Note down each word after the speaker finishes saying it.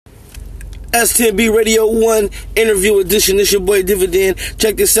S.T.M.B.radio1 interview edition. This your boy Dividend.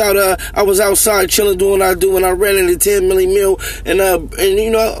 Check this out. I was outside chilling, doing what I do, and I ran into 10 milli mill, and you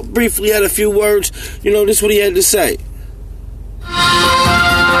know, briefly had a few words. You know, this is what he had to say.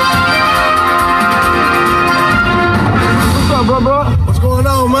 What's up, bro? What's going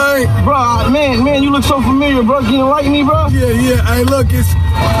on, man? Bro, man, you look so familiar, bro. Can you enlighten me, bro? Yeah. Hey, look, it's 10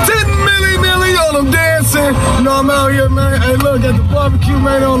 milli on them dancing. You know, I'm out here, man. Hey, look, at the barbecue,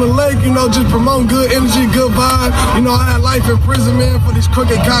 man, on the lake, you know, just promoting good energy, good vibe. You know, I had life in prison, man, for these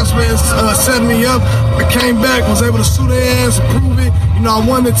crooked cops, man, setting me up. I came back, was able to sue their ass and prove it. You know, I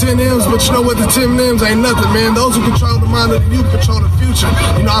won the 10 M's, but you know what? The 10 M's ain't nothing, man. Those who control the mind of the youth control the future.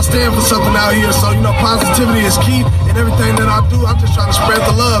 You know, I stand for something out here, so, you know, positivity is key in everything that I do. I'm just trying to spread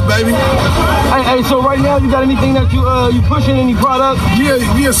the love, baby. Hey, so right now, you got anything that you pushing, any product?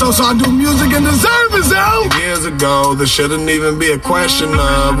 Yeah, so I do music and the service out. Years ago, there shouldn't even be a question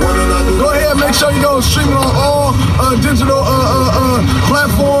of what did I do? Go ahead, make sure you go stream it on all digital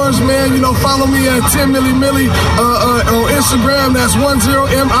platforms, man. You know, follow me at 10 milli on Instagram. That's 10MILLI.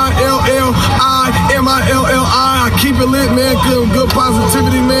 I keep it lit, man. Good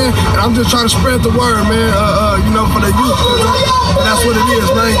positivity, man. And I'm just trying to spread the word, man. You know, for the youth. And that's what it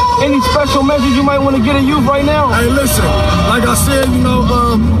is, man. Any special message you might want to get at youth right now? Hey, listen. Like I said, you know,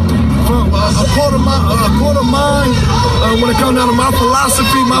 a quote of mine, when it comes down to my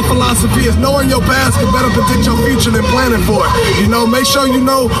philosophy is knowing your past can better predict your future than planning for it. You know, make sure you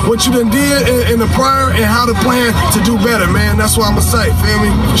know what you done did in the prior and how to plan to do better, man. That's what I'm going to say, feel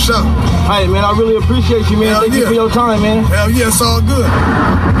me? For sure. Hey, man, I really appreciate you, man. Thank you for your time, man. Hell yeah, it's all good.